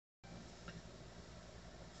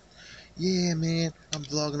Yeah, man, I'm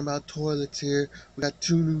vlogging about toilets here. We got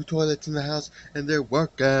 2 new toilets in the house, and they're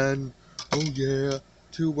working. Oh yeah,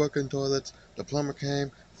 2 working toilets. The plumber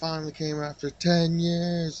finally came after 10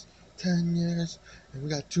 years. 10 years. And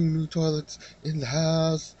we got 2 new toilets in the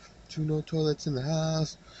house. 2 new toilets in the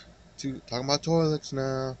house. Talking about toilets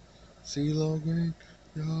now. CeeLo Green.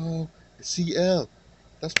 Yo, it's CL.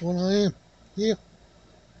 That's what I am. Yeah.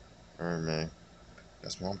 Alright, man.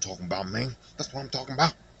 That's what I'm talking about, man. That's what I'm talking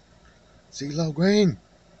about. CeeLo Green.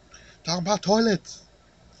 Talking about toilets.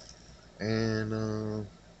 And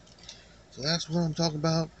so that's what I'm talking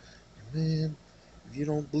about. And man, if you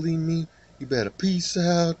don't believe me, you better peace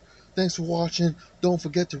out. Thanks for watching. Don't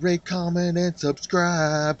forget to rate, comment, and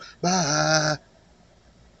subscribe. Bye.